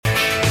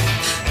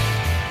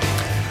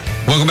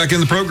Welcome back in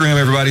the program,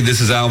 everybody.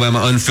 This is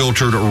Alabama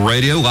Unfiltered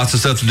Radio. Lots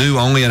of stuff to do.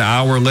 Only an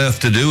hour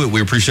left to do it.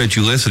 We appreciate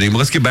you listening. But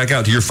let's get back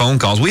out to your phone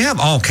calls. We have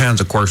all kinds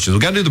of questions. We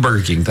got to do the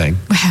Burger King thing.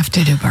 We have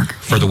to do Burger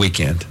King for the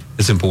weekend.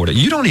 It's important.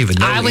 You don't even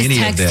know any of this.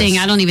 I was texting.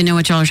 I don't even know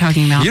what y'all are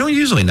talking about. You don't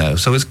usually know,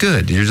 so it's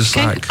good. You're just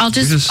okay. like... I'll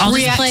just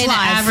play the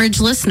average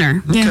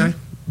listener. Okay. Yeah.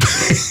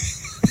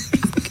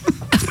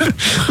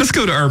 Let's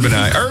go to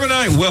Urbanite.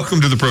 Urbanite, welcome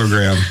to the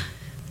program.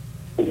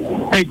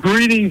 Hey,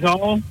 greetings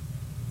all.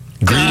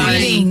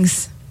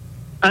 Greetings.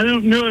 I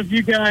don't know if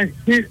you guys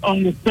hit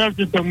on the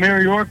subject of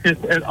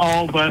Mayorkas at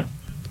all, but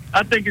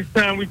I think it's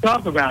time we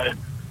talk about it.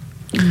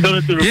 So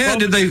that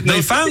did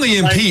they finally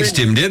impeached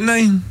him, didn't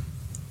they?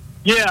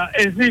 Yeah,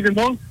 and see,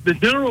 the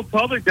general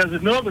public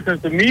doesn't know because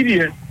the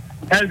media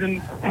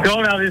hasn't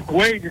gone out its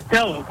way to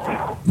tell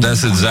us.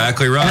 That's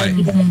exactly right.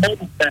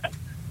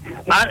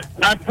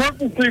 I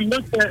purposely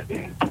look at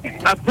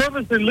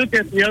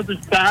the other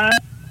side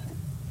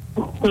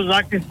so that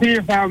I can see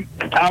if our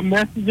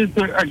messages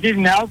are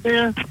getting out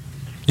there.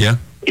 Yeah.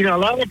 You know, a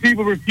lot of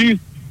people refuse.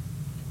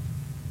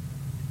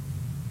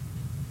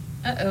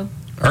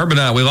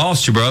 Urbanite, we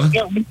lost you, brother.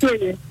 Yeah,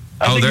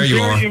 there you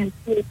are.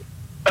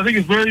 I think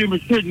it's very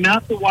immature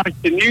not to watch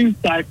the news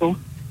cycle,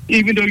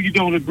 even though you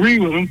don't agree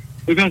with them,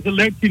 because it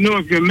lets you know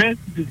if your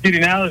message is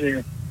getting out of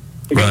there.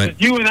 Because right. as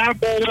you and I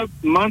brought up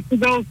months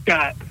ago,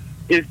 Scott,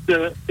 it's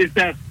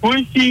that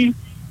pushy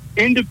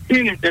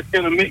independent that's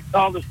going to make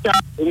all the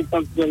shots when it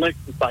comes to the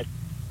election cycle.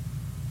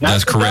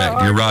 That's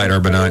correct. You're right,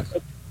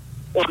 Urbanite.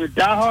 Or the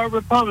diehard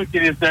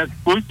Republican is that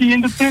pushy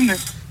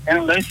independent, and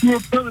unless you were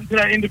put into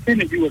that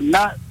independent, you would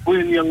not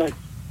win the election.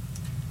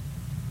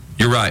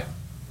 You're right.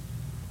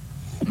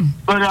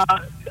 But,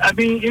 I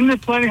mean, isn't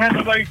it funny how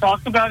nobody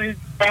talks about his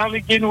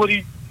finally getting what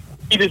he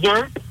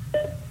deserved?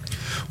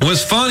 Well,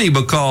 it's funny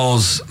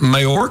because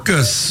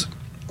Mayorkas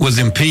was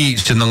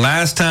impeached, and the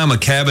last time a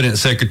cabinet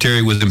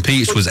secretary was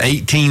impeached was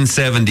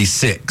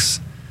 1876.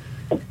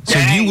 So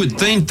you would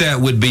think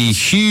that would be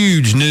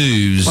huge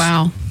news.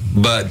 Wow.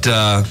 But,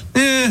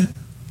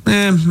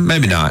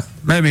 maybe not.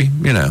 Maybe,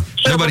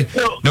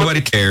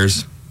 nobody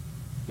cares.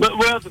 But,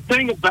 well, the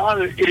thing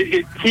about it,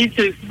 it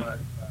teaches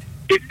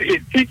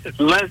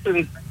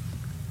lessons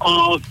on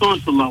all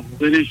sorts of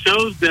levels. And it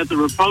shows that the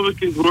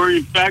Republicans were,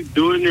 in fact,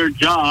 doing their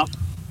job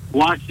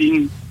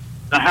watching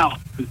the House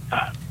this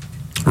time.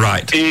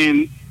 Right.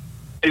 And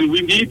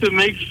we need to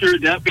make sure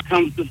that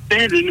becomes the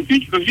standard in the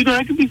future. Because,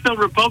 there could be some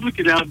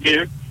Republican out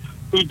there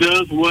who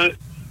does what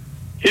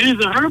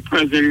his or her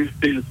president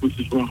says, which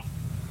is wrong.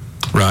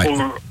 Right.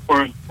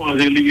 Or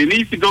it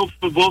needs to go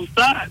for both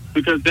sides.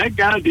 Because that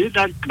guy did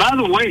that. By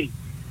the way,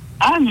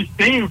 I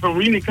understand from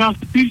reading the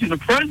Constitution, the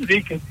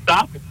president can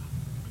stop it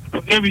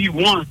whenever he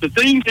wants. The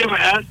thing they were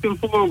asking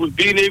for was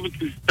being able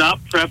to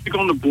stop traffic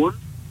on the border.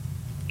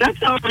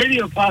 That's already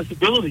a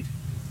possibility.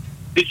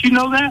 Did you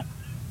know that?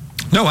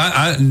 No,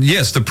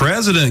 yes, the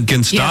president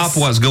can stop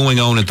what's going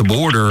on at the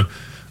border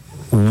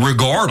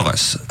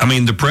regardless. I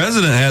mean, the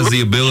president has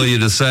the ability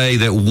to say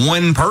that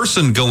one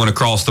person going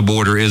across the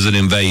border is an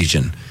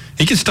invasion.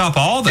 He can stop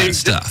all that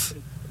stuff.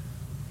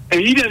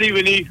 And he doesn't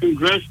even need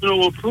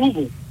congressional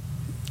approval.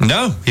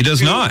 No, he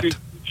does not.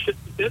 Shut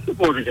the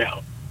border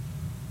down.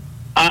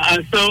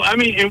 So, I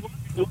mean, and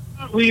why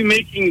are we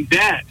making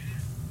that?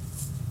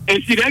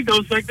 And see, that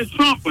goes back to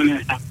Trump when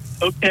that happened.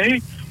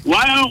 Okay?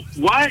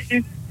 Why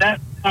is that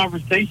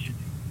conversation?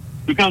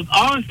 Because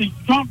honestly,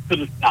 Trump could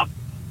have stopped it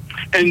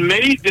and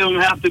made them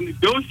have to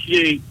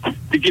negotiate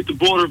to get the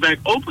border back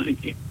open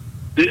again.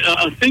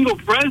 A single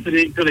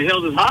president could have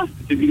held us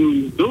hostage if he knew what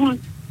he was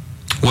doing.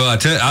 Well,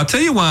 I'll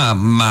tell you why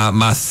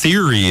my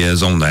theory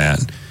is on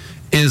that,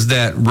 is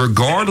that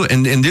regardless,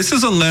 and this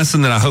is a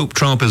lesson that I hope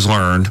Trump has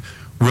learned,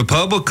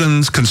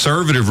 Republicans,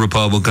 conservative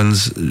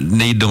Republicans,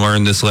 need to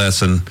learn this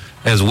lesson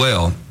as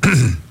well.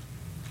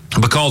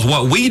 Because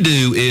what we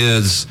do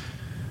is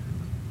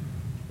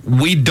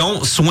we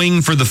don't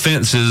swing for the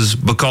fences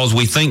because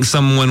we think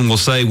someone will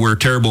say we're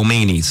terrible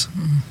meanies.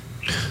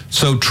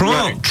 So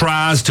Trump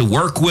tries to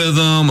work with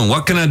them, and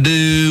what can I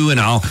do? And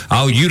I'll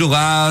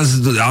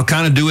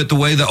kind of do it the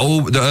way the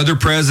other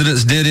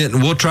presidents did it,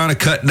 and we'll try to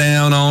cut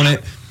down on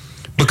it.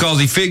 Because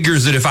he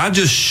figures that if I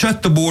just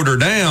shut the border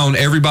down,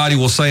 everybody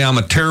will say I'm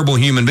a terrible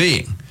human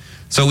being.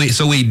 So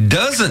he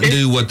doesn't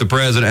do what the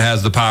president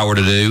has the power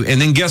to do,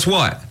 and then guess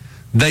what?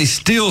 They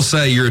still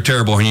say you're a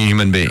terrible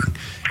human being.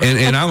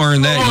 And I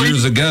learned that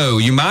years ago.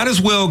 You might as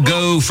well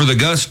go for the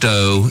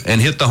gusto and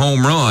hit the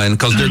home run,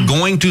 because they're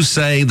going to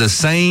say the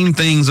same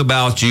things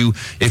about you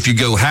if you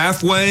go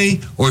halfway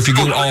or if you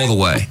go all the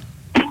way.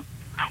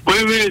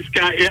 Wait a minute,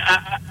 Scott.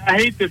 I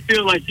hate to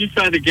feel like you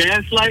try to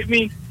gaslight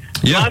me.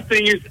 Yeah. My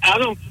thing is, I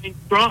don't think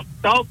Trump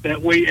thought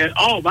that way at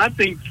all. I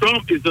think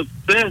Trump is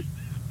obsessed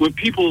with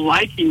people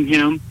liking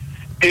him,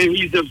 and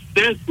he's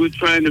obsessed with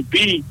trying to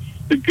be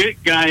the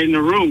good guy in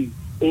the room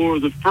or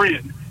the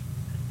friend.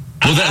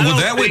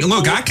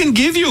 Look, I can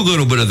give you a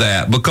little bit of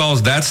that,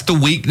 because that's the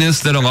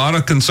weakness that a lot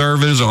of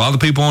conservatives, a lot of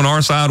people on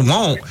our side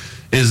want,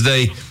 is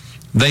they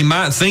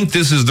might think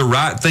this is the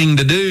right thing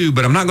to do,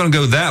 but I'm not going to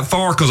go that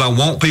far because I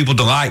want people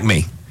to like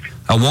me.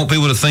 I want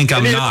people to think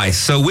I'm nice.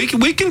 So we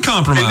can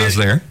compromise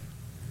there.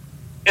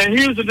 And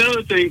here's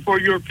another thing for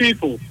your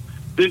people.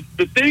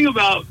 The thing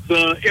about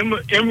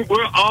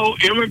we're all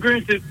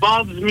immigrants, it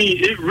bothers me.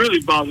 It really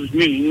bothers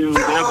me,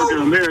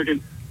 African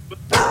American.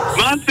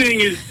 My thing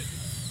is,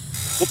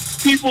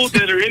 people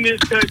that are in this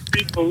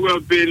country or who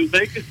have been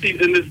legacies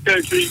in this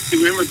country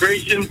through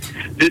immigration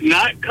did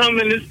not come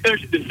in this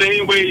country the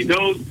same way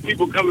those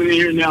people coming in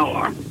here now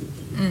are.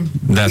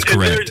 That's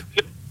correct.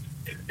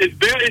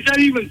 It's not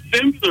even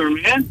simpler,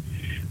 man.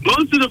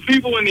 Most of the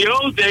people in the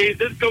old days,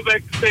 let's go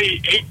back to say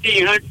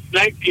 1800s,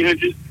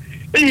 1900s,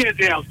 they had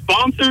to have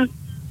sponsors.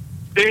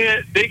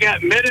 They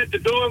got met at the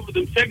door with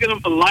them checking them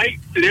for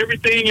lights and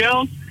everything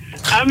else.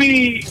 I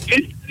mean,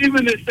 it's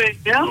even the same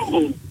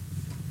now.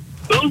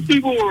 Those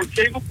people were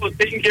capable of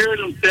taking care of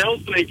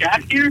themselves when they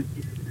got here.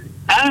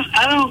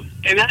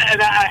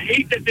 I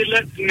hate that they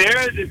let the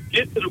narrative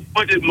get to the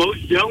point that most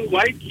young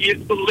white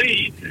kids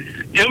believe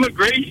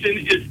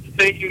immigration is the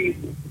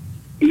same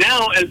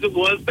now as it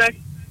was back.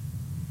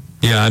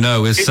 Yeah, I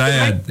know. It's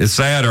sad. It's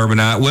sad,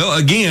 Urbanite. Well,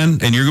 again,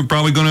 and you're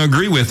probably going to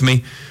agree with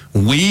me,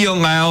 we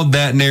allowed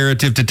that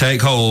narrative to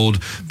take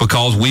hold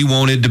because we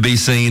wanted to be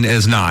seen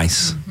as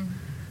nice.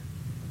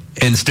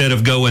 Instead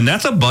of going,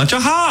 that's a bunch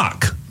of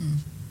hock.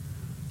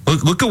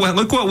 Look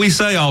what we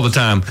say all the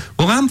time.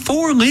 Well, I'm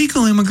for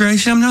legal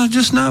immigration. I'm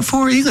not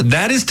for illegal.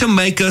 That is to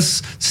make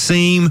us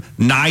seem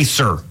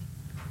nicer.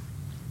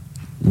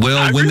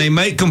 Well, when they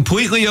make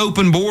completely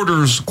open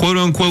borders, quote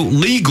unquote,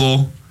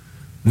 legal,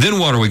 then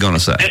what are we going to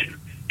say?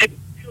 It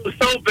was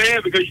so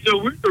bad because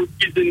we're the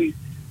reason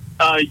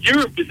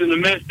Europe is in the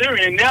mess they're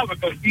in now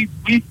because we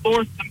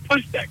forced and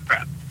pushed that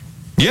crap.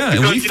 Yeah,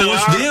 and we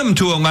forced them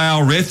to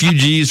allow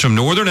refugees from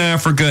Northern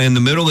Africa and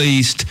the Middle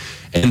East,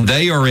 and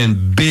they are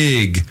in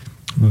big,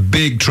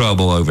 big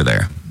trouble over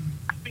there.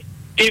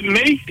 It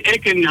makes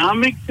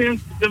economic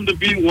sense for them to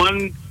be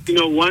one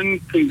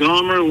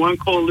conglomerate, one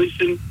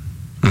coalition,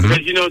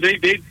 because they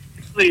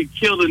basically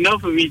killed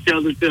enough of each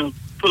other to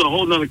put a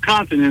whole other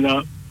continent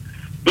up.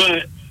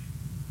 But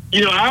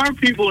our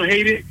people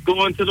hate it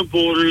going to the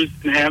borders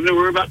and having to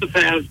worry about the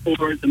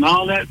passports and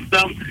all that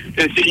stuff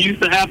that you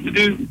used to have to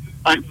do.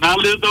 Like when I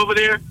lived over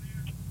there,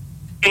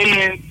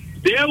 and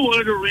they're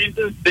one of the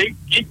reasons they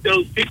keep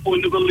those people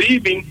into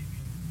believing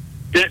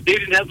that they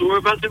didn't have to worry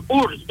about their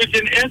borders, which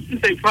in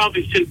essence they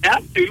probably shouldn't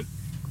have to,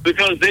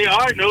 because they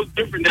are no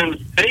different than a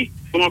state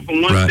going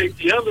from one state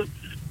to the other.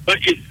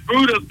 But it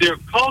screwed up their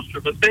culture.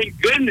 But thank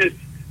goodness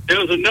there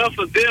was enough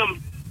of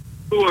them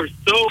who are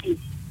so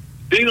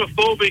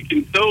xenophobic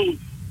and so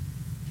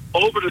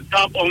over the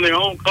top on their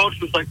own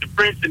cultures, like the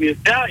French and the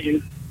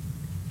Italians,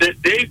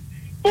 that they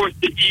forced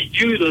the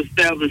EU to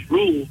establish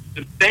rules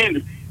and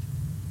standards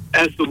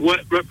as to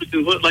what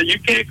represents what. Like, you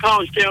can't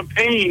call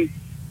champagne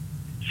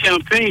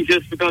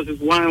just because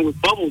it's wine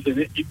with bubbles in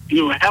it.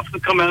 You have to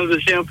come out of the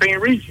Champagne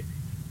region.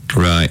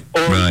 Right.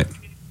 Right.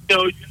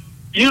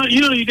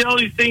 You get all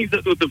these things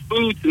with the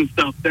foods and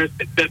stuff that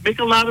make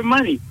a lot of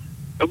money.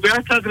 We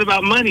are talking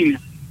about money now,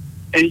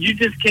 and you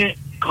just can't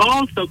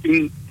call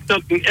something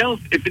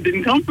else if it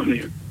didn't come from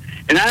there.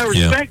 And I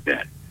respect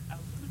that. I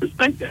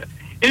respect that.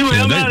 Anyway,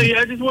 I'm out of here.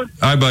 I just want.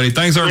 All right, buddy.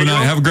 Thanks,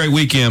 Urbanite. Have a great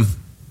weekend.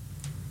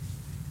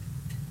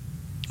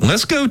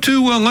 Let's go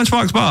to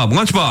Lunchbox Bob.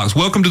 Lunchbox,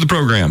 welcome to the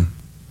program.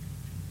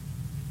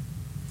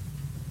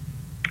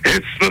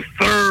 It's the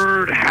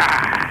third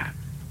half.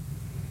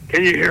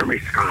 Can you hear me,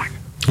 Scott?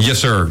 Yes,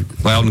 sir.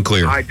 Loud and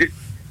clear. I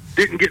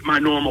didn't get my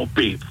normal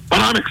beep,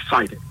 but I'm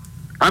excited.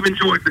 I've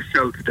enjoyed the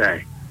show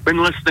today.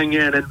 Been listening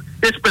in, and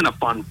it's been a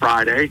fun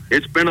Friday.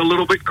 It's been a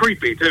little bit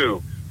creepy,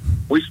 too.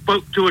 We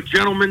spoke to a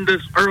gentleman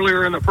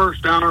earlier in the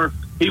first hour.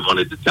 He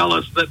wanted to tell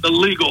us that the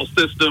legal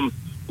system,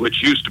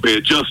 which used to be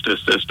a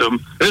justice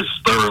system, is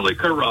thoroughly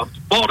corrupt,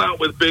 bought out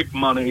with big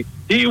money.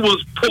 He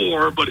was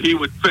poor, but he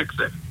would fix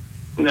it.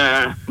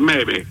 Nah,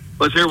 maybe.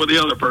 Let's hear what the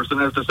other person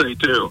has to say,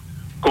 too.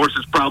 Of course,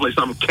 it's probably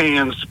some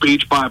canned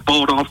speech by a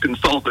bought-off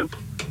consultant,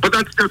 but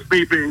that's just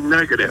me being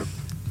negative.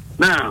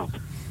 Now,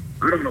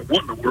 I don't know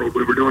what in the world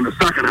we were doing the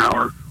second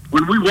hour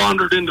when we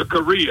wandered into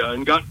Korea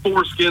and got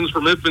foreskins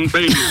from infant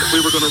babies that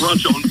we were going to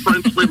rush on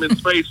French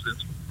women's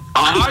faces.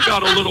 I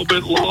got a little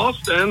bit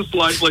lost and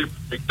slightly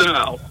freaked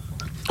out.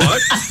 But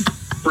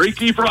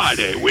Freaky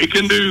Friday, we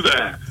can do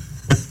that.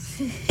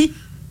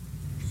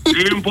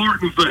 The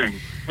important thing,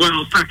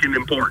 second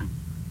important.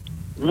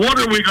 What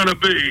are we going to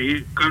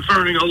be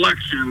concerning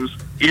elections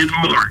in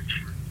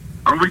March?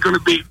 Are we going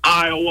to be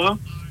Iowa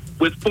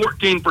with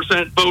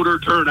 14% voter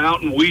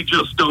turnout and we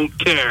just don't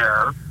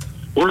care?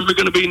 Or is it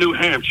going to be New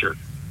Hampshire,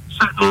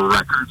 setting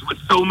records with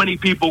so many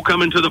people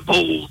coming to the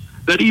polls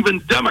that even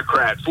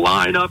Democrats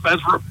line up as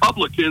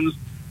Republicans,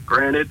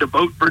 granted to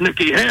vote for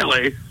Nikki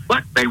Haley,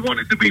 but they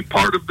wanted to be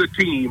part of the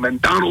team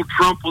and Donald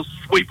Trump was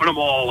sweeping them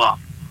all up?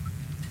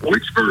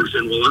 Which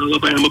version will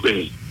Alabama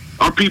be?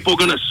 Are people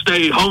going to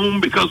stay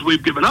home because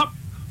we've given up?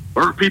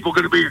 Or are people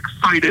going to be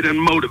excited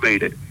and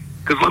motivated?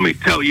 Because let me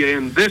tell you,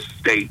 in this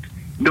state,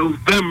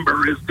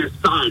 November is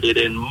decided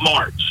in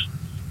March.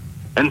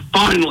 And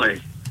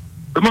finally,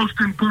 the most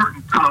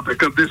important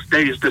topic of this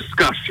day's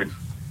discussion,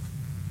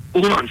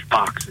 lunch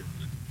boxes.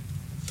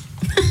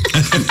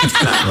 All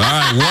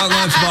right, what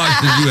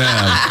lunchbox did you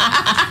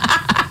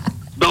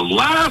have? The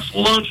last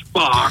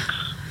lunchbox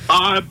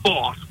I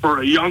bought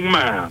for a young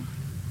man.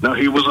 Now,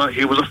 he was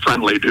a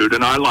friendly dude,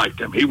 and I liked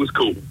him. He was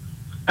cool.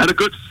 Had a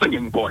good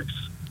singing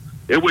voice.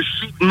 It was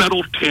sheet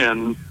metal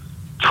tin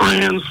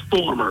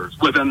Transformers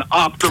with an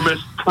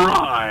Optimus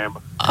Prime.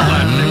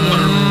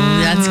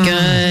 That's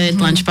good,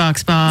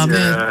 Lunchbox Bob.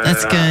 Yeah.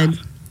 That's good.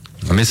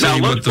 Let me see Now,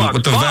 what the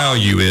Lunchbox Bob.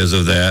 value is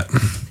of that.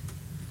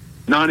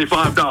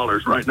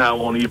 $95 right now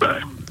on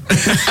eBay.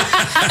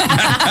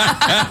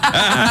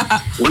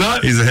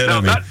 He's ahead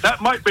of me.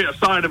 That might be a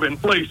sign of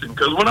inflation,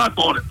 because when I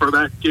bought it for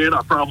that kid,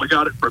 I probably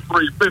got it for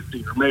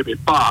 $3.50 or maybe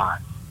 $5.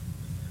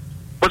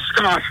 But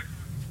Scott,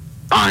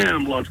 I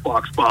am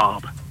Lunchbox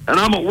Bob, and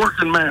I'm a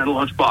working man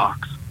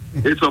lunchbox.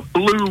 It's a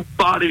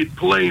blue-bodied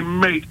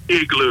Playmate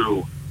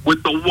igloo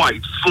with the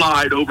white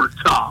slide over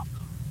top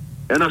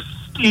and a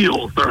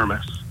steel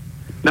thermos.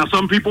 Now,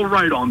 some people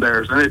write on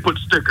theirs and they put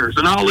stickers,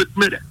 and I'll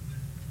admit it.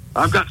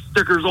 I've got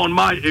stickers on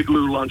my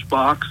igloo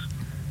lunchbox.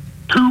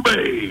 2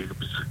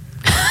 babes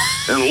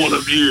and one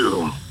of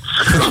you.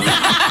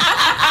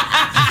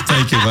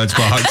 Thank you,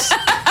 Lunchbox.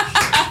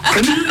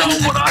 And do you know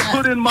what I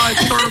put in my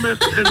thermos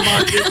in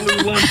my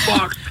igloo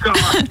lunchbox,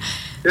 Scott?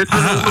 It's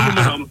an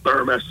aluminum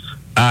thermos.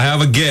 I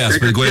have a guess,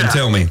 but go ahead and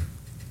tell me.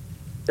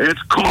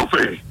 It's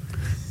coffee.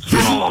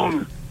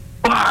 Strong,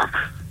 black,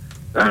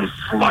 and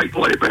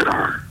slightly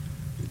bitter.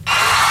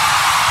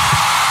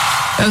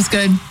 That was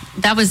good.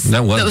 That was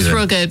good.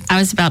 real good. I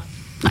was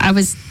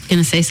going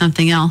to say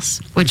something else,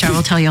 which I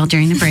will tell y'all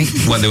during the break.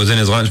 What, that was in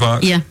his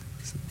lunchbox? Yeah.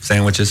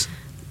 Sandwiches?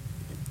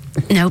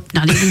 Nope,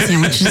 not even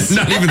sandwiches.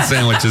 Not even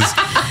sandwiches.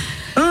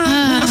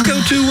 Let's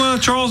go to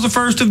Charles I of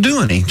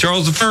Dooney.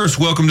 Charles I,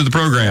 welcome to the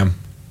program.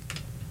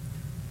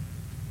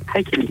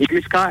 Hey, can you hear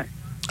me, Scott?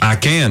 I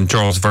can,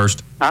 Charles I.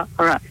 All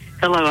right.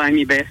 Hello,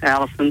 Amy, Beth,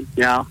 Allison,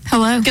 y'all.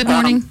 Hello. Good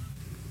morning.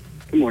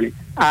 Good morning.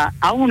 I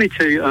wanted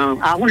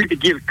to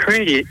give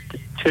credit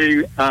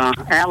to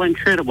Alan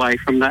Treadaway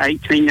from the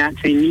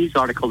 1819 News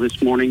article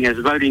this morning as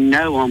voting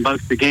no on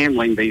both the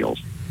gambling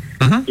bills.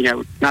 Mm-hmm. You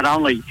know, not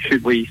only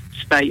should we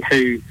state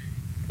who,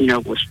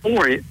 was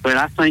for it, but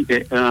I think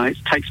that it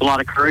takes a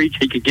lot of courage.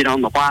 He could get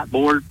on the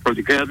whiteboard for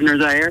the governor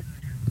there.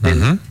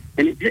 And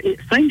it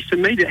seems to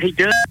me that he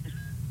does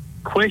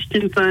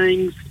question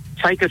things,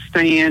 take a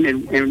stand,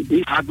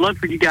 and I'd love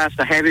for you guys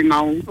to have him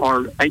on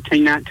or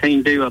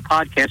 1819 do a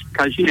podcast,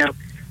 because,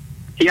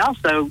 he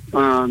also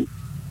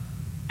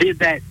did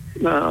that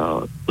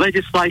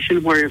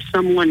legislation where if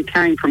someone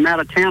came from out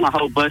of town, a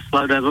whole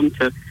busload of them,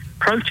 to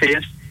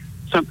protest,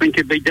 something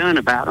could be done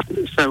about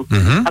it. So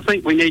I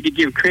think we need to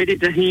give credit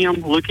to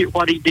him, look at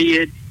what he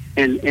did,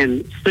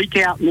 and seek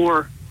out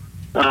more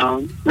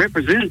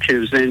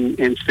representatives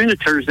and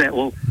senators that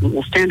will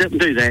stand up and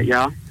do that,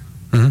 y'all.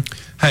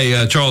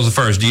 Hey, Charles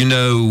I, do you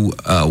know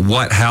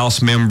what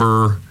House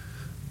member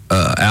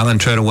Alan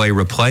Treadaway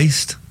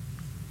replaced?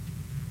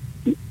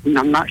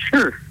 I'm not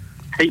sure.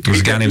 It was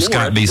a guy named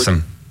Scott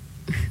Beeson.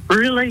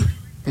 Really?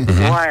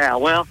 Wow.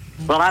 Well,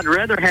 I'd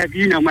rather have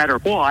you no matter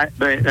what,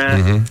 but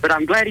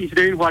I'm glad he's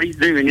doing what he's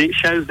doing. It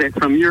shows that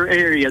from your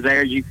area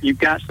there, you've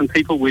got some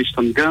people with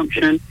some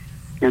gumption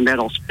and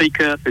that'll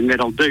speak up and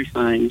that'll do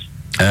things.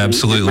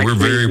 Absolutely. We're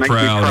very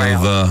proud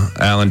of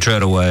Alan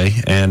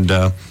Treadaway. And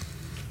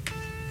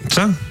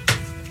so...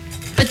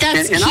 But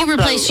he also,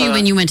 replaced you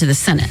when you went to the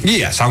Senate.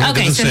 Yes, I went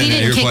to the Senate. So he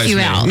didn't kick you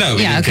out. No,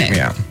 he didn't kick me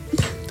out.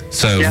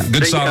 So,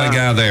 good solid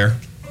guy there.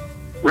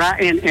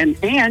 Right,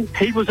 and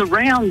he was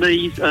around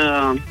these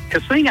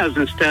casinos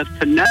and stuff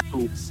to know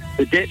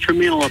the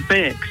detrimental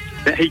effects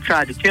that he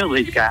tried to tell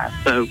these guys.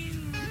 So,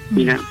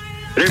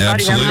 But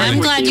Absolutely. I'm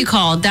glad you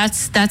called.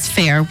 That's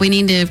fair. We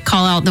need to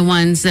call out the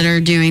ones that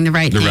are doing the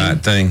right thing. The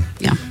right thing.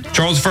 Yeah.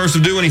 Charles I of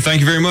Dooney, thank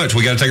you very much.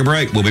 We got to take a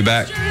break. We'll be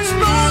back.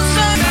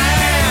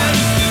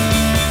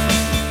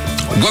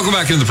 Welcome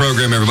back into the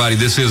program, everybody.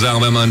 This is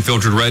Alabama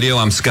Unfiltered Radio.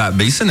 I'm Scott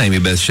Beeson. Amy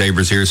Beth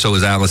Shavers here. So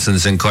is Allison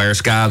Sinclair.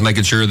 Sky's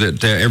making sure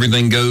that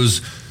everything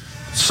goes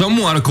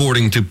somewhat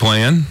according to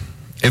plan,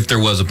 if there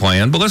was a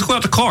plan. But let's go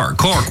out to Clark.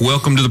 Clark,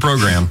 welcome to the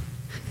program.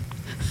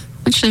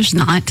 Which there's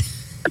not.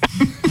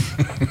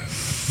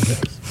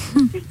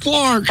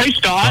 Clark. Hey,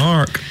 Scott.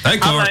 Clark. Hey,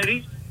 Clark. Hi,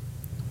 ladies.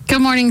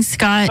 Good morning,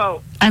 Scott.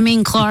 Oh. I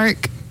mean,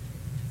 Clark.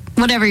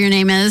 Whatever your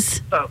name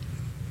is. So,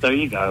 there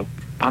you go.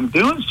 I'm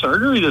doing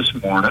surgery this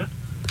morning.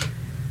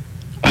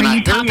 Are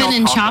you popping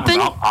and chopping?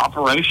 About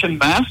Operation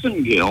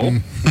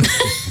Massengill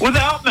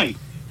without me.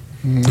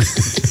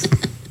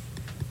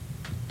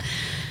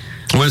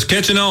 Well, it's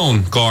catching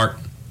on, Clark.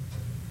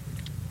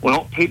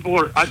 Well, people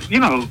are, that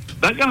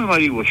young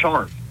lady was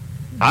sharp.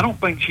 I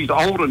don't think she's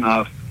old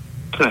enough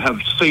to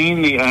have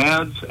seen the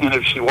ads, and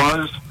if she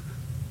was,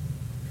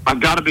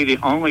 I've got to be the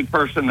only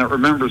person that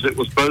remembers it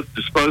was both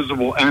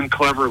disposable and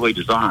cleverly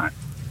designed.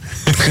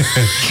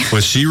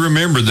 Well, she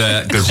remembered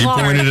that because she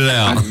pointed it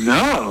out.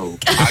 No,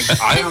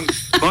 I am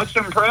much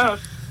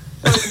impressed.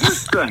 But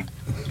here's the thing.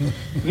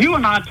 You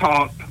and I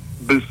talked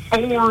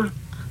before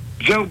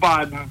Joe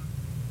Biden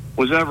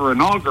was ever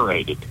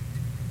inaugurated,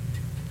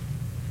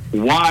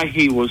 why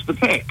he was the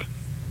pick.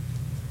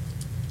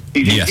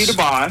 He's easy to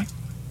buy.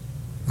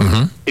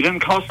 He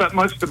doesn't cost that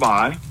much to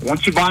buy.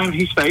 Once you buy him,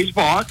 he stays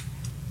bought.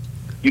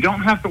 You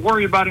don't have to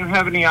worry about him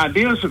having any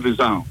ideas of his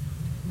own.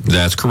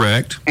 That's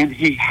correct. And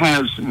he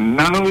has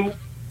no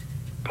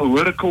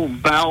political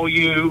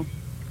value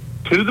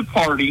to the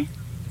party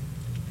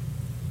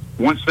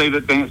once they've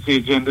advanced the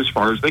agenda as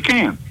far as they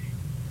can.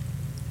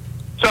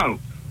 So,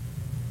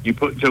 you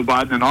put Joe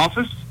Biden in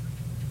office,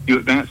 you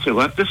advance the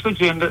leftist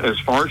agenda as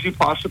far as you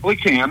possibly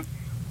can.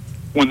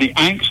 When the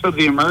angst of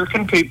the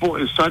American people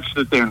is such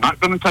that they're not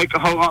going to take a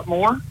whole lot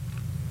more,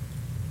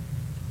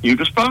 you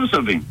dispose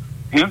of him.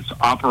 Hence,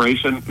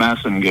 Operation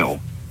Massengill.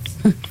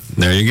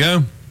 There you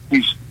go.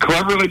 He's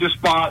cleverly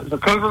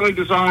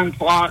designed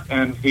plot,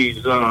 and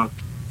he's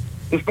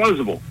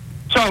disposable.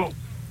 So,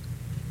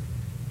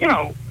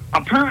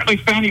 apparently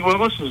Fannie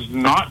Willis is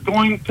not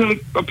going to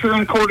appear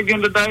in court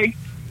again today.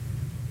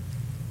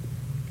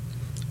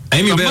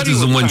 Amy Beth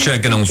is the one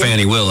checking on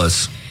Fannie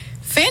Willis.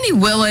 Fannie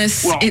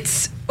Willis,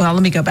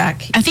 let me go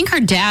back. I think her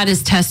dad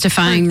is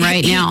testifying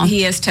right now.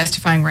 He is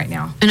testifying right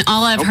now. And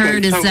all I've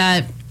heard is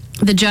that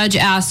the judge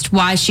asked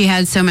why she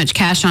had so much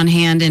cash on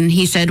hand, and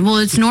he said, well,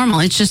 it's normal.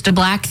 It's just a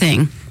black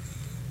thing.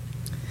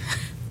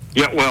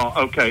 Yeah, well,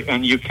 okay.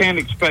 And you can't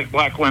expect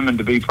black women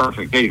to be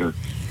perfect either.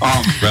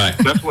 Right.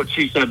 That's what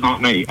she said,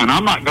 not me. And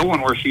I'm not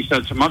going where she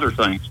said some other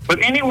things.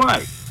 But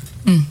anyway,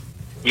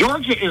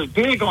 Georgia is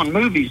big on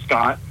movies,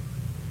 Scott.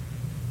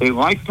 They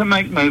like to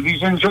make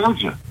movies in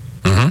Georgia.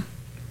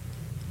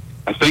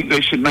 I think they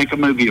should make a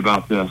movie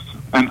about this.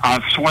 And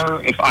I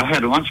swear, if I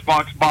had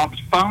Lunchbox Bob's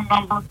phone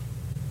number,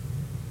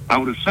 I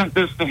would have sent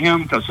this to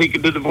him because he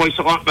could do the voice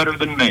a lot better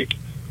than me.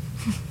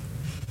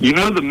 You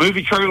know the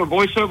movie trailer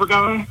voiceover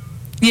guy?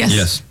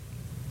 Yes.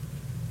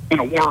 In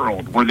a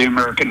world where the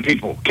American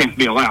people can't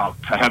be allowed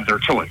to have their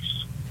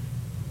choice.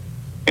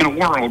 In a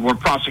world where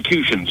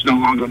prosecutions no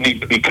longer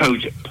need to be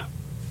cogent.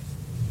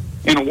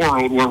 In a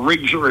world where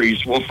rigged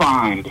juries will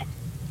find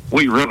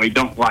we really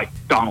don't like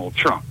Donald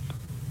Trump.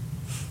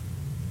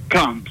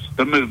 Comes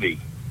the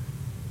movie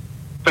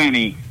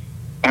Fannie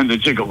and the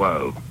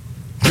Gigolo.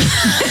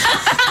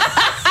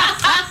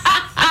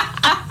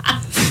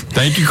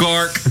 Thank you,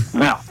 Clark.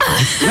 Now,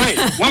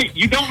 wait,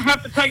 you don't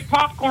have to take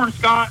popcorn,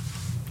 Scott.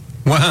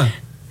 Why?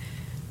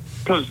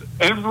 Because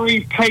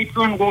every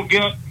patron will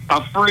get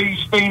a free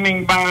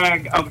steaming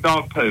bag of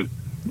dog poop.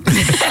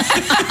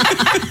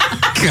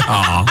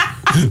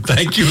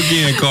 Thank you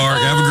again, Clark.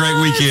 Have a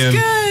great weekend.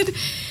 Good.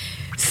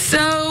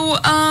 So,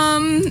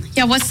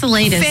 what's the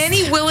latest?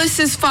 Fannie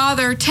Willis's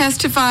father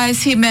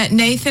testifies he met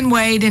Nathan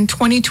Wade in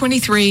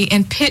 2023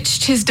 and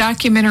pitched his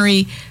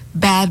documentary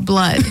Bad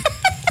Blood.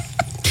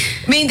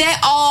 I mean, they're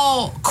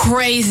all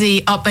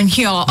crazy up in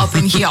here,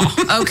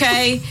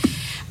 okay?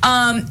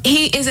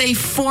 He is a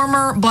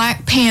former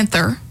Black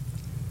Panther,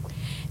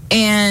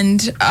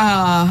 and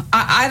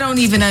I don't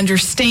even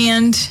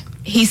understand.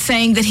 He's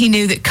saying that he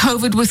knew that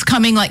COVID was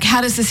coming. Like,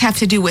 how does this have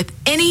to do with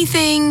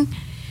anything?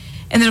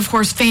 And then, of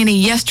course, Fannie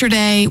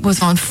yesterday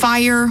was on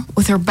fire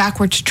with her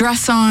backwards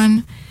dress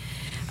on.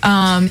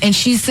 And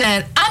she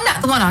said, I'm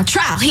not the one on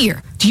trial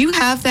here. Do you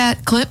have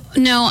that clip?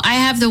 No, I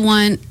have the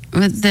one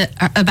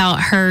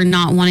about her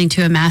not wanting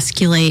to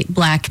emasculate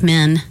black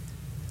men.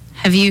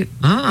 Have you?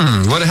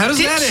 How does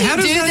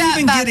that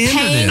even get into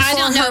this? I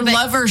don't know. Her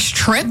lover's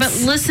trips? But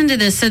listen to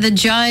this. So the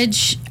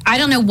judge, I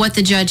don't know what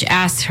the judge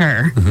asked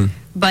her,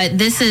 but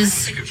this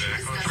is...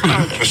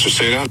 Mr.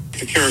 Seda,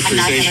 the characterization. I'm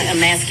not going to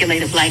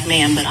emasculate a black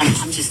man, but I'm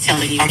just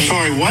telling you. I'm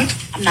sorry, what?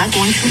 I'm not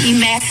going to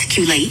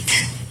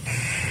emasculate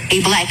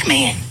a black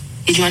man.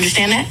 Did you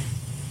understand that?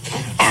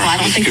 All right,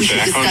 I don't think we should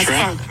discuss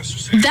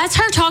further. That's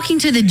her talking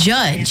to the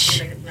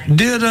judge.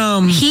 Did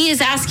He is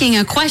asking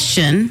a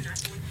question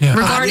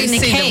regarding the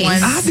case.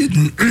 I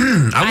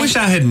didn't. I wish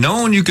I had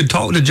known you could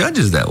talk to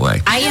judges that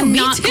way. I am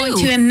not going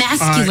to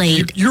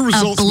emasculate your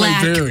results a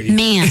black may vary.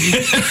 man.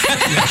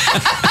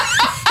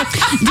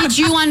 Did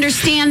you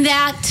understand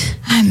that?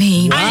 I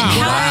mean,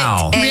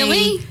 Wow.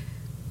 Really?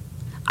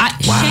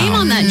 Shame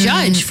on that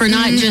judge for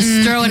not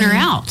just throwing her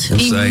out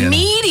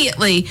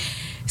immediately.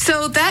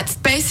 So that's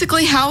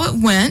basically how it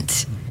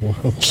went.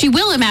 She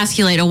will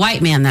emasculate a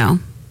white man, though.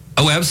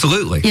 Oh,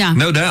 absolutely. Yeah.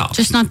 No doubt.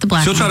 Just not the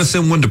black She'll try to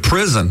send one to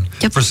prison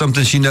for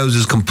something she knows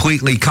is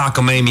completely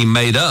cockamamie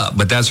made up,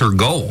 but that's her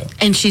goal.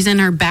 And she's in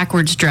her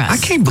backwards dress. I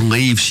can't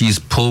believe she's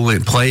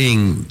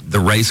playing the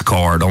race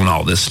card on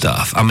all this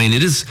stuff. I mean,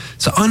 it's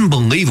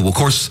unbelievable. Of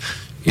course,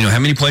 how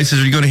many places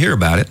are you going to hear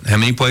about it? How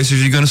many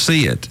places are you going to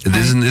see it?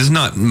 This is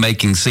not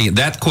making CNN.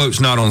 That quote's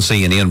not on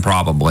CNN,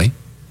 probably.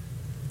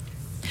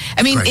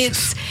 I mean,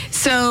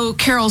 so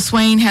Carol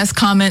Swain has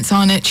comments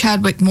on it.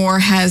 Chadwick Moore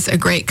has a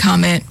great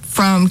comment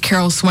from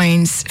Carol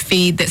Swain's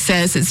feed that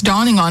says it's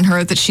dawning on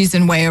her that she's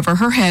in way over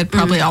her head,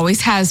 probably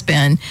always has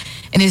been,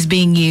 and is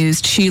being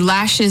used. She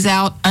lashes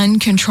out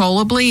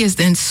uncontrollably, is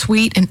then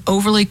sweet and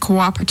overly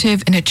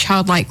cooperative in a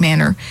childlike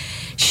manner.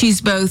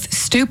 She's both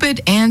stupid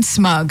and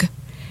smug.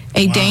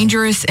 A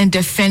dangerous and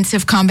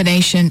defensive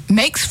combination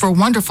makes for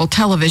wonderful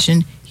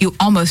television. You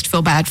almost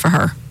feel bad for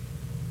her.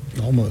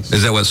 Almost.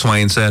 Is that what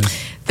Swain said?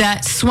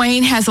 That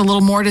Swain has a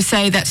little more to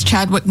say. That's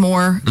Chadwick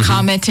Moore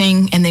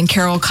commenting, and then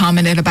Carol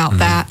commented about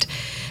that.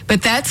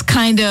 But that's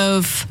kind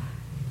of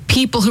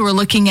people who are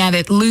looking at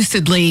it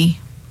lucidly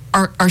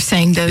are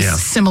saying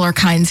those similar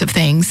kinds of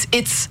things.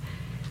 It's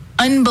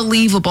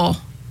unbelievable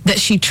that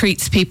she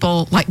treats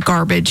people like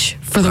garbage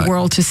for the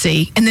world to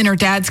see. And then her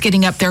dad's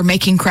getting up there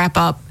making crap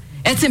up.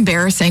 It's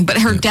embarrassing. But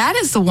her dad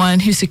is the one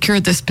who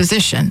secured this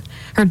position.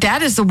 Her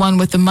dad is the one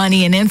with the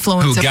money and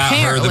influence. Who got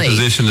her the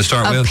position to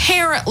start with?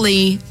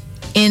 Apparently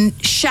in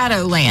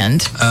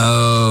Shadowland.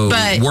 Oh,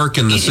 but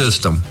working the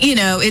system. You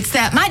know, it's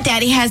that my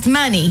daddy has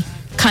money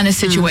kind of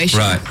situation.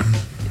 Right.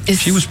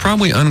 She was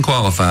probably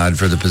unqualified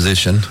for the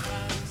position.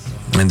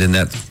 And then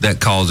that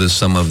causes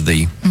some of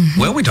the,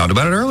 well, we talked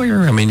about it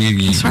earlier. I mean,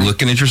 you're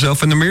looking at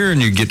yourself in the mirror and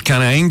you get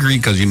kind of angry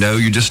because you know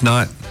you're just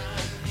not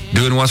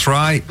doing what's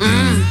right.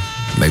 And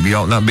maybe you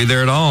ought not be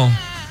there at all.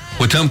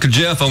 Wetumpka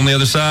Jeff on the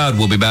other side.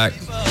 We'll be back.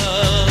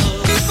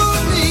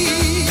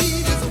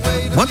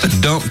 What the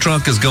dump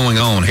truck is going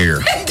on here?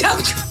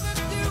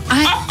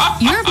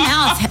 Your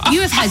mouth,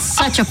 you have had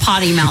such a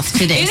potty mouth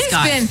today,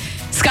 Scott.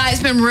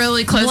 Sky's been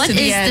really close to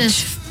the edge. What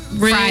is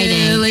this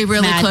Friday really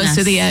madness? Close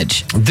to the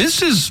edge.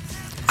 This is,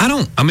 I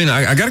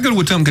got to go to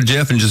Wetumpka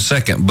Jeff in just a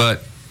second,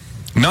 but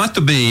not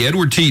to be.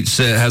 Edward Teach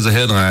has a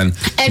headline.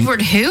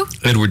 Edward who?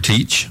 Edward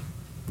Teach.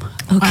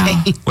 Okay.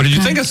 Wow. What did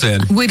you think I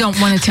said? We don't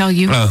want to tell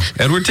you. Oh,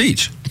 Edward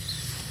Teach.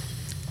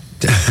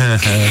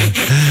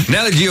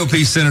 Now the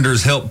GOP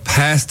senators helped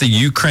pass the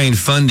Ukraine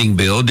funding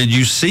bill. Did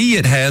you see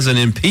it has an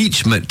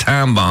impeachment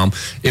time bomb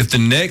if the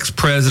next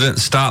president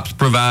stops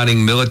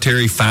providing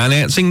military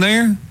financing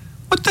there?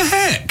 What the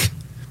heck?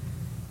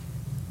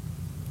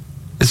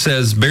 It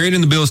says, buried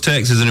in the bill's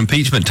text is an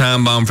impeachment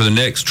time bomb for the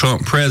next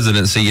Trump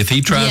presidency if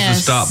he tries to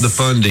stop the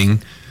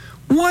funding.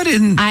 What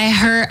in...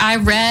 I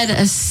read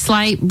a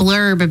slight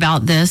blurb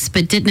about this,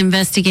 but didn't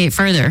investigate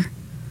further.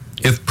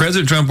 If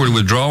President Trump were to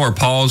withdraw or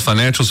pause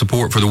financial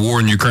support for the war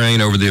in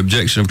Ukraine over the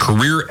objection of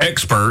career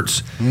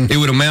experts, it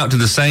would amount to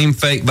the same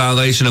fake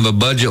violation of a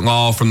budget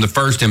law from the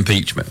first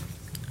impeachment.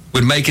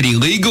 Would make it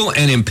illegal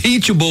and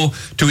impeachable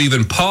to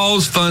even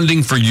pause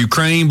funding for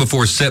Ukraine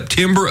before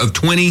September of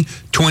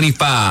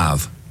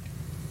 2025.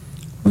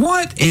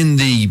 What in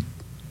the...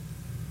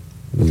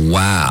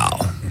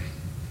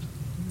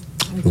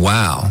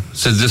 Wow.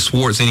 Says this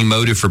thwarts any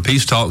motive for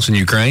peace talks in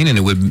Ukraine, and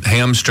it would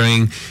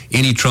hamstring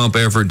any Trump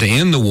effort to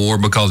end the war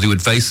because he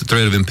would face the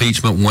threat of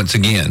impeachment once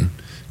again.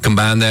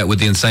 Combine that with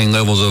the insane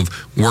levels of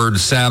word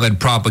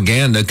salad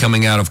propaganda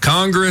coming out of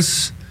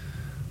Congress.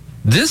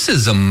 This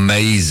is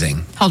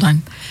amazing. Hold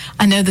on.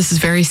 I know this is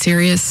very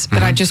serious,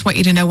 but I just want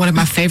you to know one of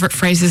my favorite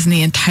phrases in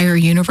the entire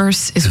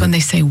universe is when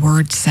they say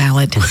word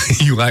salad.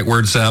 You like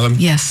word salad?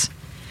 Yes.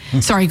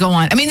 Sorry, go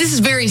on. I mean, this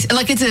is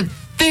it's a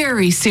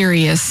very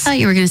serious. I thought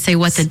you were going to say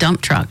what the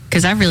dump truck,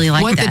 because I really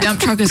like what that. The dump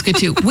truck is good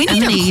too. We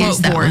need a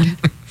quote board,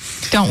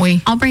 don't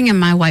we? I'll bring in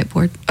my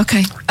whiteboard.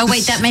 Okay. Oh,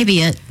 wait, that may be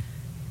it.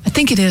 I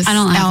think it is. I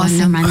don't have one.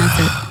 Never mind, that's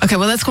it. Okay,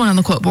 well, let's go on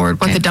the quote board.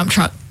 What the dump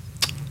truck.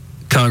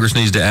 Congress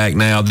needs to act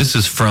now. This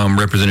is from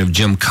Representative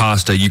Jim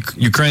Costa.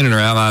 Ukraine and our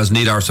allies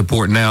need our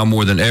support now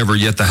more than ever,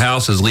 yet the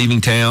House is leaving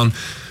town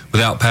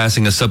without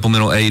passing a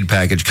supplemental aid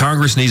package.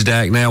 Congress needs to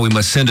act now. We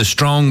must send a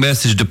strong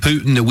message to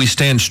Putin that we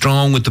stand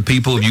strong with the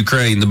people of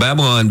Ukraine. The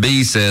Babylon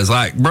Bee says,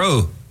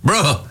 bro,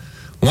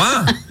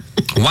 why?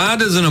 Why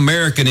does an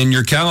American in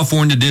your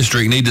California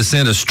district need to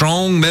send a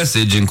strong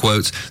message, in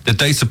quotes, that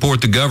they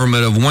support the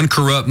government of one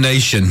corrupt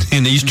nation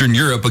in Eastern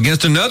Europe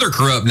against another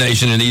corrupt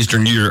nation in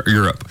Eastern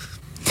Europe?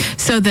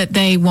 So that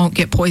they won't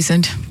get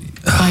poisoned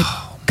like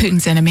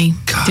Putin's enemy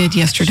did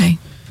yesterday.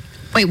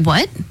 Wait,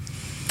 what?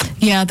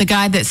 Yeah, the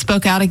guy that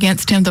spoke out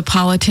against him, the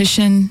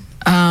politician,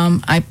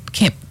 I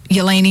can't,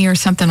 Yeleni or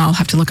something, I'll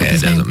have to look up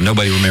his name.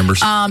 Nobody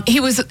remembers.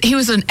 He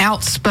was an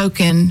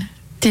outspoken...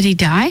 Did he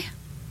die?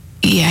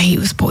 Yeah, he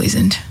was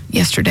poisoned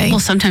yesterday. Well,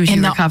 sometimes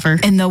you recover.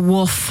 In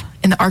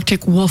the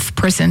Arctic Wolf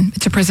prison.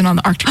 It's a prison on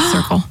the Arctic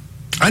Circle.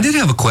 I did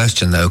have a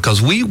question, though,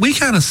 because we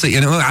kind of see,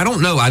 I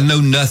don't know. I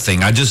know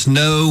nothing. I just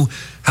know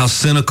how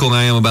cynical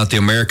I am about the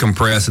American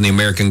press and the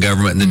American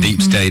government and the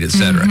deep state, et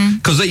cetera.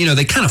 Because,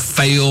 they kind of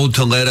failed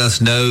to let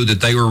us know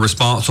that they were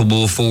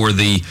responsible for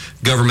the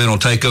governmental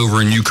takeover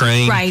in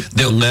Ukraine. Right.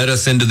 That led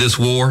us into this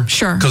war.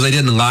 Sure. Because they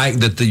didn't like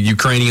that the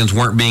Ukrainians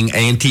weren't being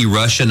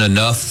anti-Russian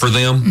enough for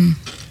them.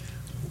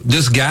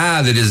 This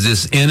guy that is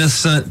this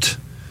innocent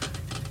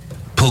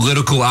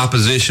political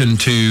opposition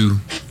to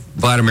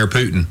Vladimir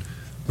Putin,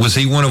 was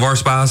he one of our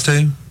spies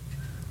too?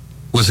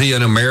 Was he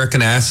an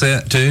American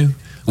asset too?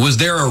 Was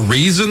there a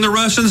reason the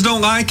Russians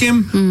don't like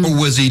him? Or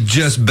was he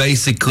just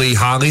basically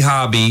Holly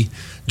Hobby,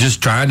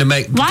 just trying to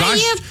make... Why are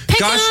you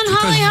picking on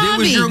Holly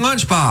Hobby? It was your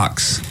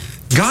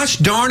lunchbox. Gosh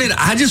darn it,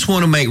 I just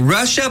want to make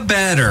Russia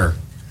better.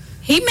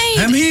 He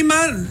might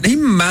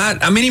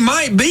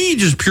be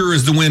just pure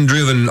as the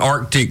wind-driven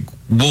Arctic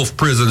wolf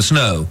prison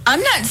snow.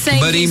 I'm not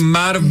saying... But he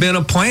might have been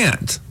a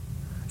plant.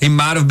 He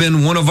might have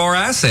been one of our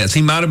assets.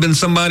 He might have been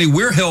somebody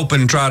we're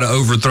helping try to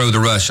overthrow the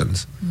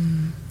Russians.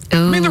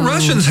 I mean, the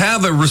Russians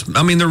have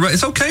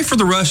it's okay for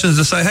the Russians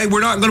to say, hey,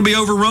 we're not going to be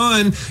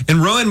overrun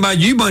and run by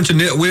you bunch of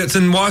nitwits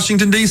in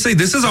Washington, D.C.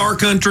 This is our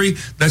country.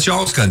 That's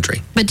y'all's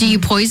country. But do you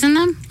poison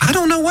them? I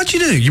don't know what you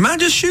do. You might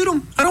just shoot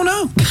them. I don't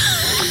know.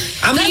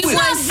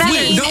 That's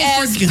seen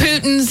as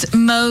Putin's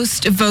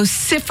most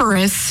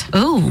vociferous.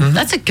 Oh,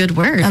 that's a good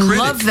word. I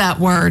love that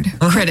word.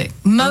 Critic.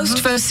 Most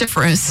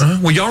vociferous.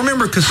 Well, y'all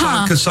remember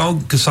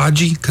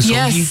Khashoggi?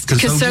 Yes.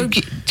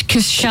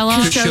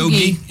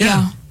 Khashoggi.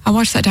 Yeah. I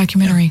watched that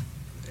documentary.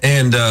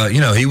 And,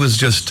 he was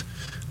just,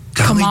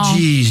 golly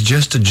geez,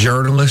 just a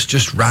journalist,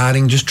 just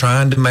writing, just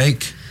trying to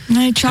make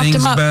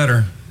things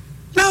better.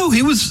 No,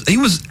 he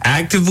was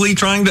actively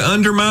trying to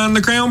undermine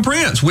the Crown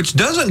Prince, which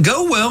doesn't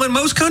go well in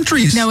most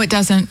countries. No, it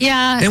doesn't.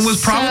 Yeah. And was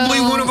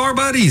probably one of our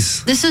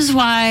buddies. This is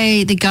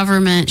why the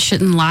government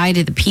shouldn't lie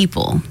to the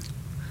people.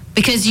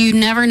 Because you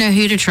never know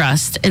who to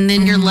trust. And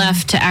then you're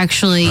left to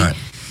actually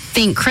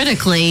think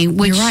critically,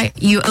 which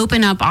you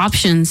open up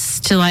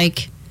options to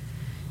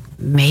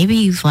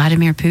maybe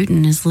Vladimir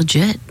Putin is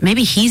legit.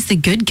 Maybe he's the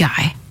good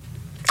guy.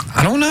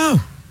 I don't know.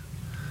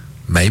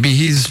 Maybe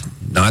he's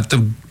not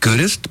the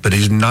goodest, but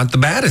he's not the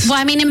baddest. Well,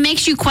 I mean, it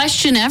makes you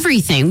question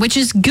everything, which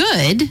is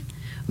good.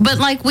 But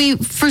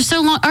for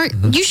so long,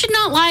 you should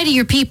not lie to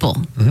your people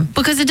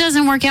because it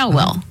doesn't work out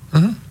well.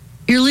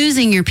 You're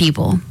losing your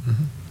people.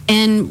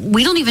 And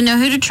we don't even know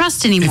who to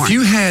trust anymore. If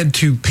you had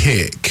to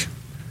pick,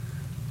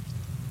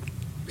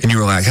 and you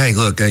were like, hey,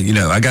 look,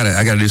 I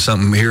gotta do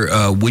something here.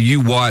 Will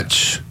you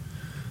watch,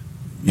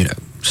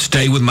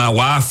 Stay with My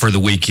Wife for the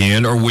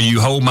weekend, or will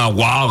you hold my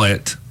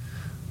wallet?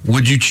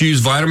 Would you choose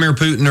Vladimir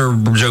Putin or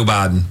Joe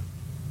Biden?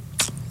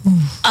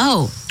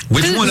 Oh.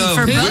 Which one of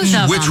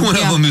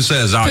them who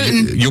says,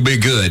 you'll be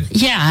good?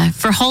 Yeah,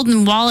 for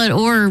holding wallet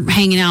or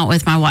hanging out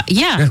with my wife.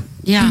 Yeah.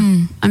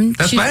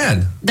 That's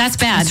bad. That's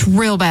bad. It's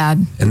real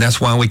bad. And that's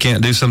why we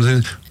can't do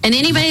something. And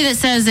anybody that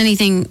says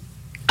anything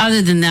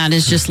other than that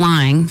is just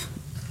lying.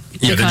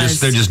 Yeah,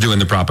 they're just doing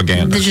the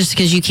propaganda. They're just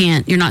because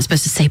you're not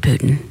supposed to say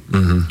Putin.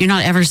 You're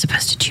not ever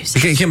supposed to choose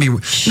it. It can't be.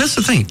 That's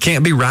the thing.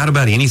 Can't be right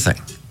about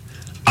anything.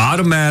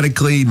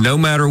 Automatically, no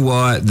matter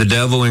what, the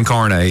devil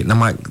incarnate. And I'm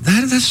like,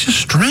 that's just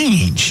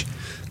strange.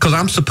 Because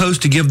I'm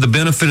supposed to give the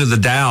benefit of the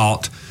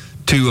doubt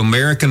to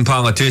American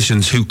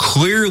politicians who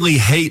clearly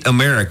hate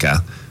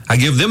America. I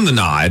give them the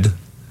nod.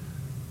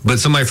 But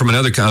somebody from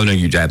another country,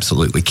 you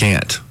absolutely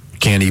can't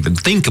even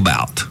think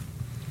about.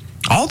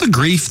 All the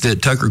grief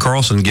that Tucker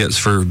Carlson gets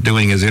for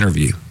doing his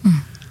interview.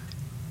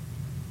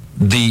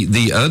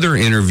 The other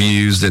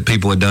interviews that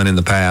people had done in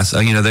the past,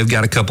 they've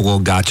got a couple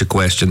of gotcha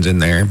questions in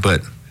there,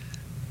 but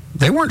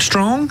they weren't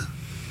strong.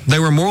 They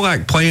were more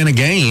like playing a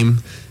game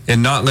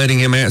and not letting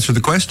him answer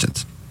the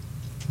questions.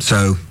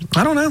 So,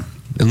 I don't know.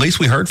 At least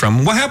we heard from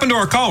him. What happened to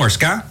our caller,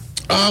 Sky?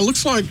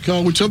 Looks like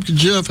Wetumpka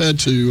Jeff had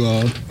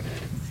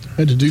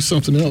to do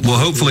something else. Well,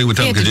 hopefully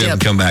Wetumpka Jeff can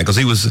come back because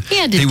he was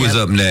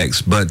up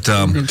next. But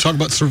we're going to talk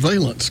about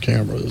surveillance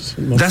cameras.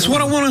 That's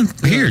what I want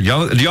to hear.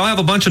 Do y'all have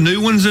a bunch of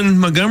new ones in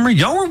Montgomery?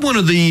 Y'all were one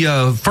of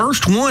the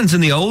first ones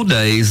in the old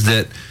days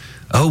that,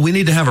 we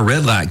need to have a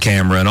red light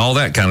camera and all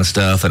that kind of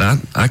stuff. And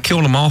I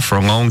killed them off for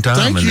a long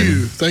time.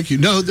 Thank you.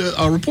 No,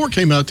 a report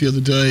came out the other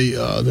day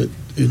that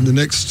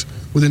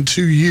within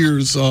 2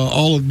 years,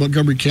 all of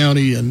Montgomery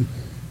County and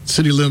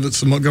city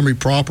limits of Montgomery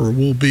proper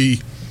will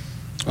be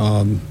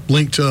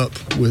linked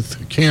up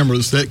with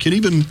cameras that can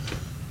even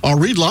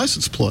read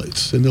license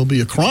plates, and there'll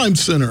be a crime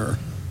center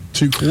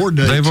to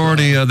coordinate. They've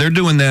already they're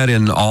doing that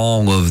in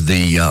all of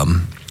the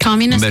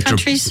communist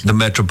countries, the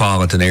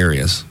metropolitan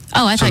areas.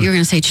 Oh, I thought you were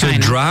going to say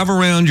China. So drive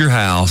around your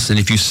house, and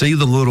if you see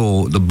the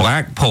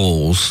black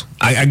poles,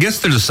 I guess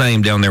they're the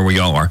same down there where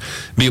y'all are.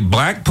 Be a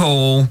black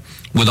pole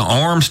with an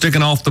arm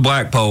sticking off the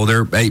black pole.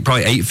 They're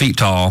probably 8 feet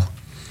tall.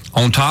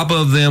 On top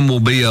of them will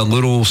be a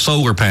little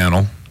solar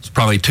panel. It's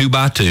probably 2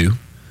 by 2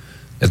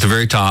 at the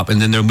very top,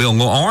 and then there'll be a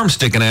little arm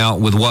sticking out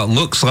with what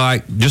looks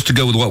like, just to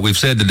go with what we've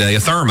said today, a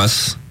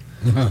thermos.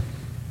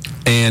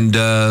 And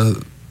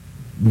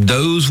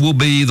those will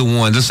be the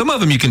ones. And some of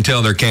them you can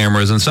tell they're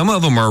cameras, and some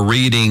of them are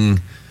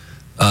reading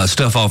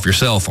stuff off your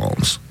cell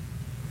phones.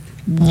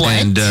 What?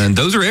 And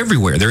those are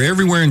everywhere. They're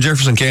everywhere in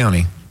Jefferson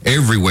County.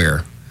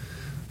 Everywhere.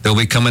 They'll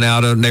be coming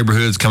out of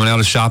neighborhoods, coming out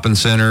of shopping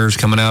centers,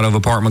 coming out of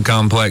apartment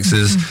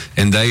complexes,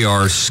 and they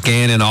are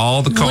scanning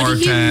all the car tags. What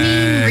do you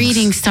mean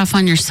reading stuff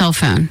on your cell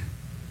phone?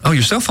 Oh,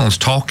 your cell phone's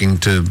talking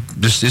to,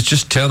 it's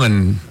just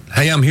telling,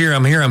 hey, I'm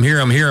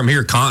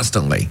here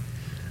constantly.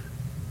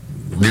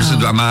 This is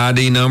my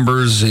ID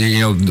numbers,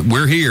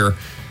 we're here.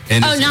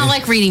 And not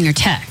like reading your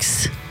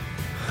texts.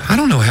 I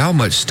don't know how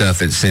much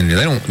stuff it's sending.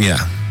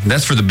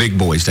 That's for the big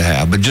boys to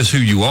have, but just who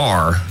you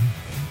are,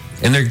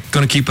 and they're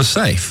going to keep us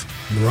safe.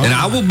 Right. And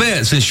I will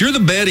bet, since you're the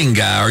betting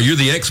guy or you're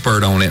the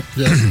expert on it,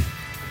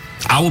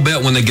 I will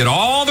bet when they get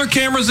all their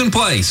cameras in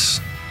place,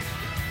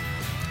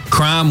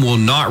 crime will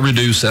not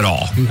reduce at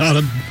all.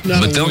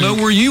 But they'll know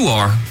where you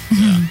are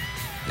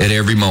at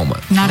every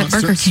moment. Not at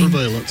Burger King.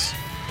 Surveillance.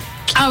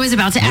 I was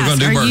about to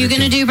ask, are you going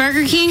to do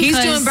Burger King? He's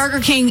doing Burger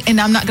King, and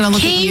I'm not going to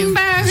look at you.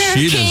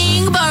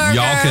 King Burger.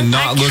 Y'all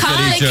cannot look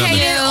at each other.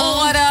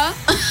 Order.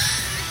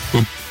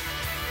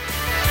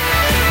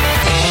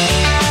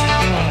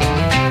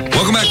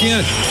 Welcome back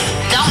in.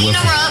 Don't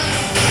interrupt.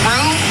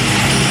 Room.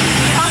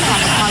 I don't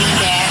want to call you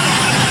that.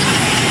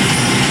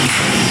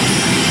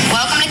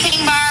 Welcome to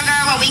King Burger,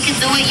 where we can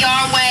do it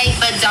your way,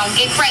 but don't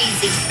get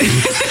crazy.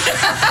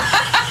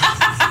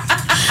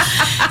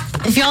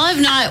 If y'all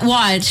have not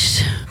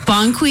watched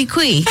Bon Qui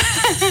Qui,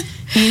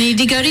 you need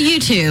to go to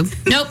YouTube.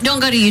 Nope, don't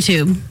go to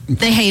YouTube.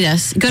 They hate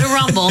us. Go to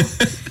Rumble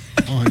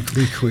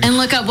and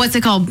look up what's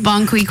it called,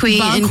 Bon Qui Qui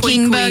and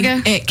King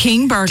Burger. At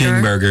King Burger.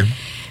 King Burger.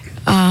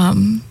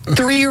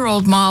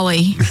 3-year-old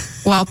Molly,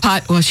 well,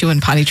 she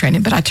wasn't potty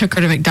training, but I took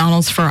her to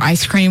McDonald's for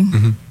ice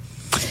cream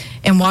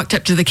and walked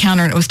up to the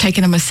counter, and it was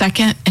taking him a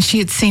second, and she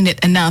had seen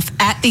it enough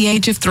at the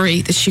age of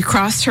 3 that she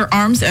crossed her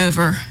arms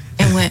over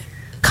and went,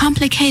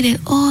 complicated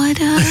order. And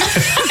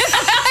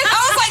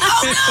I was like,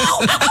 oh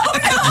no,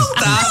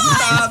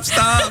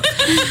 Stop.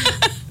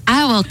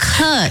 I will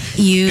cut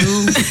you.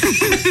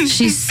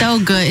 She's so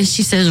good. And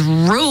she says,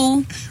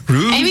 Rue.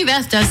 Amy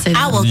Beth does say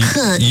that. I will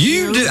cut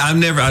you. I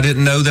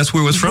didn't know that's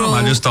where it was from.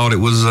 I just thought it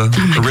was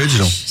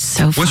original. Gosh,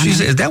 so funny. What she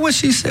said? Is that what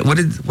she said?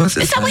 What's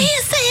it? Is that what he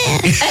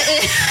said?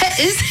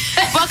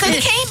 Welcome to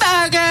King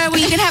Burger, where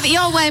you can have it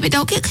your way, but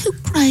don't get too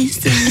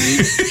crazy.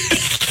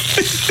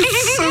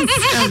 So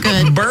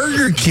good.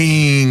 Burger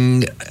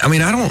King, I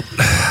mean,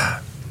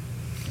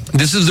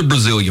 this is the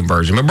Brazilian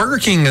version, but Burger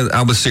King,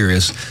 I was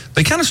serious.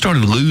 They kind of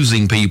started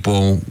losing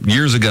people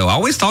years ago. I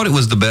always thought it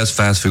was the best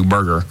fast food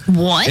burger.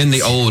 What? In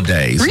the old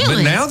days. Really?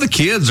 But now the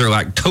kids are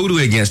like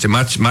totally against it.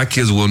 My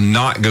kids will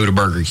not go to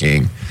Burger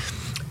King.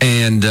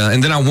 And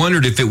then I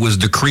wondered if it was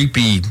the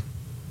creepy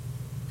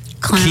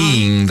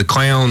the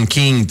clown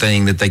king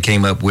thing that they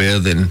came up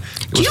with, and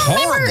it was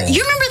horrible.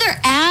 You remember their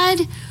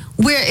ad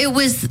where it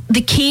was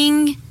the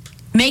king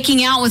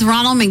making out with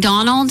Ronald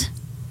McDonald?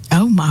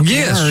 Oh my word!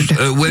 Yes,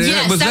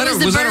 was that a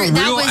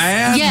real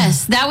ad?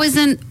 Yes, that was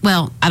I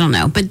don't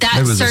know, but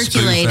that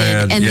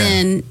circulated, and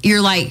then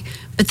you're like,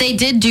 but they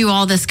did do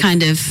all this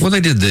kind of they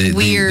did the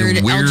weird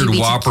LGBT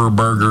Whopper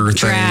burger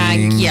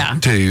drag, thing,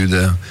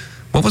 too.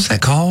 What was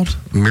that called?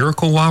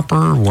 Miracle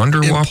Whopper?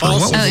 Wonder Whopper?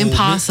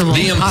 Impossible.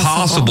 The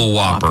Impossible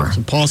Whopper. It's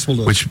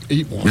impossible to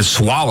eat one. Just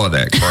swallow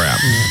that crap.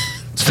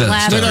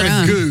 Made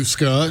out of goo,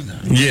 Scott.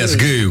 Yes,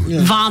 goo.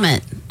 Yeah.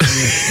 Vomit.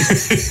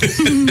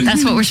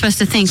 That's what we're supposed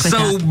to think with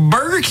that.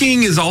 Burger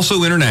King is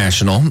also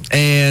international,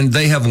 and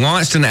they have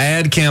launched an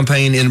ad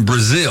campaign in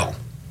Brazil.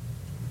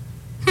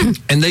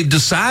 And they've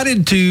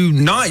decided to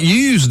not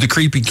use the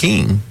creepy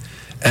king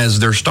as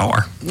their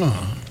star.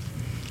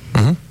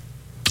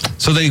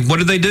 So what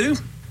did they do?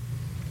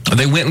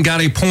 They went and got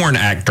a porn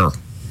actor.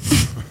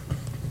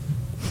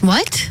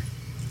 What?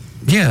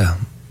 Yeah.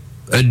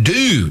 A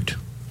dude.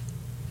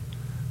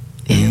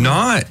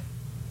 Not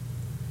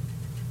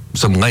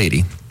some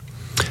lady.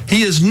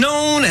 He is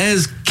known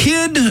as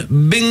Kid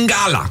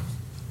Bengala.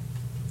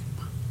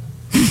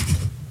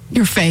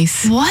 Your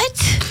face.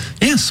 What?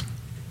 Yes.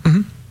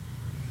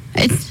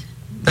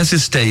 That's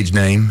his stage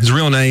name. His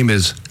real name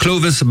is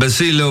Clovis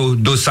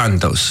Basílio dos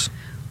Santos.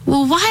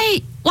 Well, why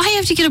you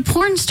have to get a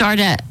porn star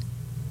to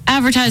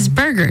advertise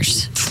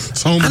burgers?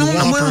 It's home of the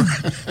Whopper.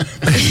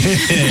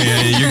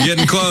 You're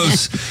getting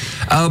close.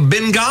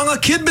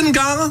 Kid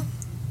Bengala.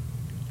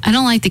 I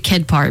don't like the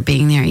kid part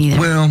being there either.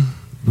 Well,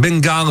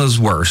 Bengala's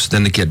worse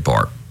than the kid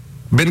part.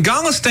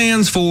 Bengala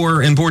stands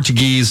for, in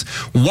Portuguese,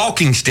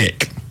 walking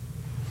stick.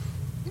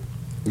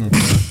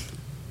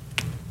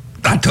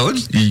 I told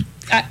you.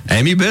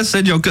 Amy Beth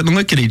said y'all couldn't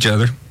look at each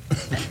other.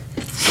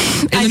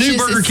 In the new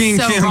Burger King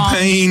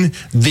campaign,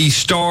 the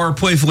star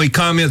playfully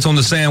comments on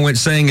the sandwich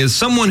saying, as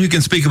someone who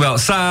can speak about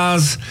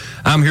size,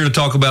 I'm here to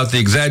talk about the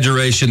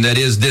exaggeration that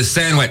is this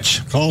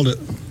sandwich. Called it.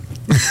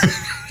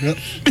 Yep.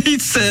 He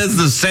says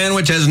the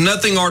sandwich has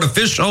nothing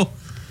artificial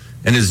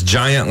and is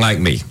giant like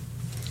me.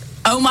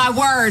 Oh my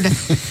word.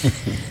 This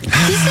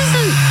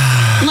isn't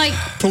like...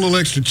 Put a little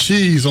extra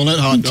cheese on that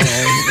hot dog.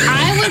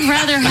 I would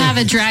rather have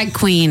a drag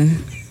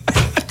queen.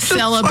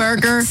 Sell a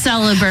burger.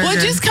 Well, it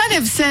just kind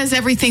of says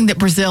everything that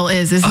Brazil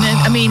is, isn't it?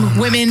 I mean,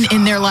 women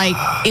in their like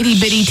itty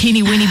bitty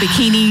teeny weeny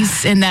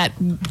bikinis and that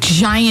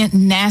giant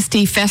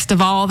nasty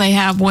festival they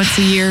have once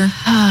a year.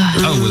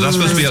 Was I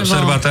supposed to be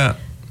upset about that?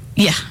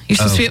 Yeah, you're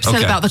supposed to be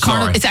upset about the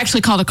carnival. It's actually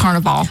called a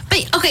carnival.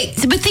 But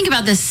think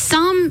about this.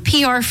 Some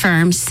PR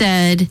firm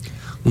said,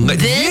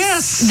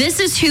 this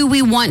is who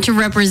we want to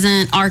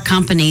represent our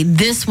company.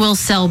 This will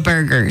sell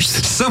burgers.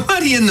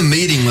 Somebody in the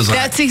meeting was like,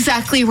 that's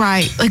exactly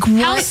right. Like,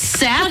 what how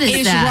sad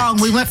is that? Wrong?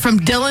 We went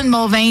from Dylan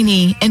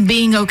Mulvaney and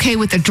being okay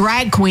with a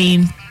drag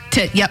queen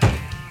to,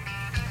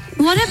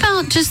 What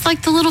about just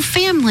like the little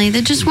family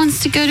that just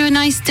wants to go to a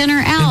nice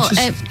dinner out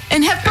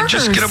and have burgers?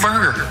 Just get a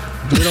burger.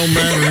 They don't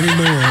matter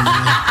anymore, man.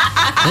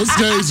 Those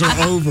days are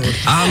over.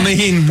 I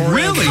mean,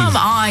 really? Come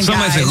on,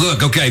 Somebody guys. said,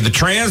 look, okay, the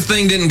trans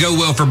thing didn't go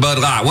well for Bud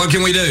Light. What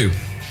can we do?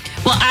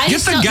 Well, I Get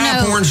just the don't guy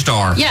know. porn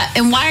star. Yeah,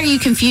 and why are you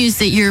confused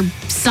that your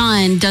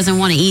son doesn't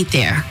want to eat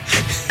there?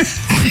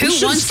 Who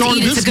wants to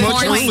eat at the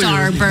porn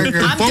star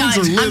burger? I'm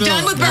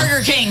done with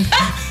Burger King.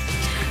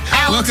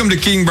 Welcome to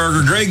King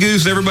Burger. Grey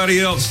Goose, everybody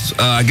else.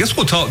 I guess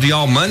we'll talk to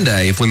y'all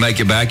Monday if we make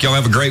it back. Y'all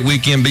have a great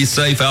weekend. Be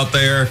safe out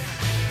there.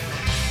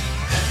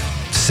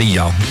 See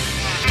y'all.